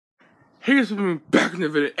Hey guys, we're back in the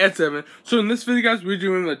video at 7. So in this video, guys, we're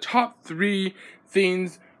doing the top 3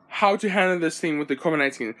 things how to handle this thing with the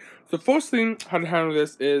COVID-19. The first thing how to handle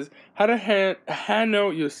this is how to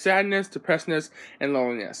handle your sadness, depressedness, and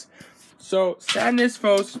loneliness. So sadness,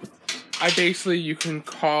 folks, you can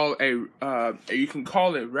call a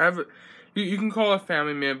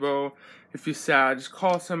family member. If you're sad, just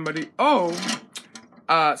call somebody.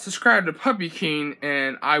 Subscribe to Puppy King,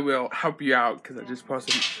 and I will help you out because I just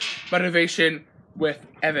posted motivation with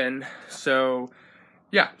Evan. So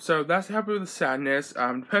yeah, so that's helping with the sadness,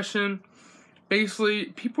 depression. Basically,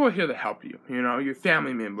 people are here to help you. You know, your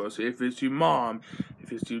family members. If it's your mom,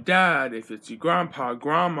 if it's your dad, if it's your grandpa,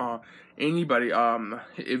 grandma, anybody.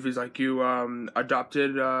 If it's like you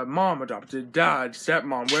adopted mom, adopted dad,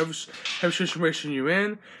 stepmom, whatever situation you're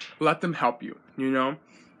in, let them help you. You know,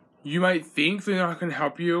 you might think they're not gonna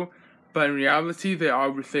help you, but in reality,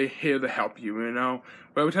 they're here to help you. You know,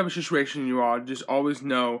 whatever type of situation you are, just always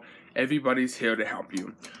know everybody's here to help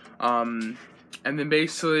you. And then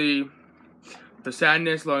basically, the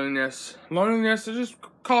sadness, loneliness, just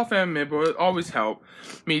call a family member. It always help.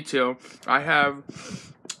 Me too. I have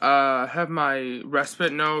my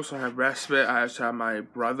respite now, so I have respite. I also have my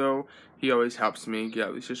brother. He always helps me get out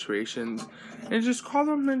of these situations. And just call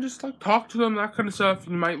them and just like talk to them, that kind of stuff.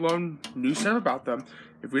 You might learn new stuff about them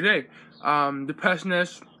every day.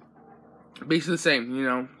 Depressedness, basically the same. You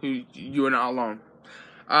know, you are not alone.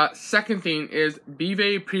 Second thing is be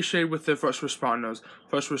very appreciative with the first responders.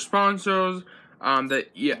 The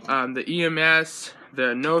EMS,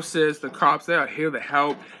 the nurses, the cops, they are here to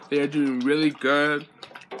help. They are doing really good,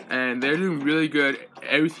 and they're doing really good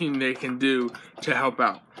everything they can do to help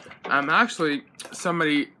out. Actually,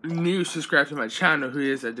 somebody new subscribed to my channel who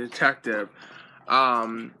is a detective. I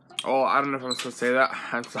don't know if I'm supposed to say that.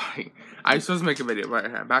 I'm sorry. I was supposed to make a video,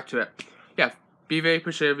 but back to it. Yeah, be very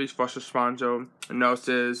appreciative of these first responders,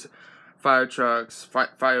 nurses, fire trucks,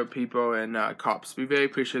 fire people, and cops. Be very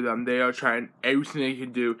appreciative of them. They are trying everything they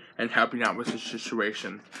can do and helping out with the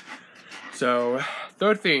situation. So,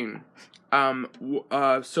 third thing,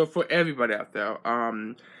 so for everybody out there,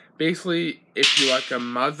 basically, if you're like a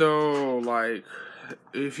mother,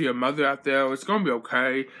 if you're a mother out there, it's gonna be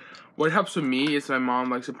okay. What helps with me is my mom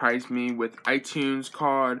like surprised me with iTunes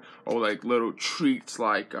card or like little treats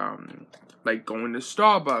like going to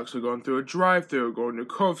Starbucks or going through a drive-thru or going to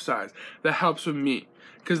curbside. That helps with me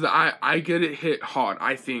because I get it hit hard,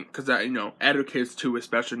 I think, because you know, educates too with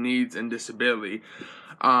special needs and disability,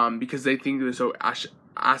 because they think they're so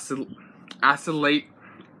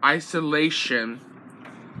isolation.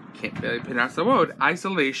 Can't barely pronounce the word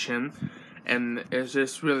isolation, and it's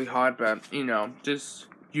just really hard. But you know,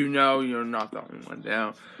 you're not the only one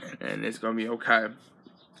down, and it's gonna be okay.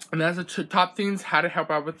 And that's the top things how to help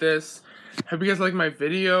out with this. Hope you guys like my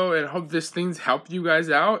video, and hope this things help you guys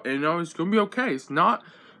out. And you know, it's gonna be okay. It's not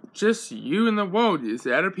just you in the world, it's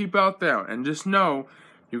the other people out there. And just know,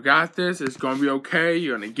 you got this. It's gonna be okay.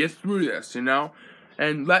 You're gonna get through this, you know.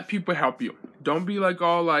 And let people help you. Don't be like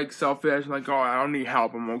all like selfish, like, oh, I don't need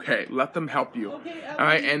help, I'm okay. Let them help you. Okay,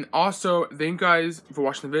 alright, and also thank you guys for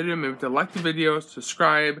watching the video. Remember to like the video,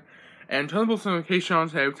 subscribe, and turn the post notification on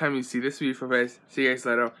so every time you see this video for face. See you guys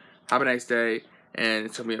later. Have a nice day, and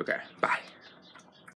it's gonna be okay. Bye.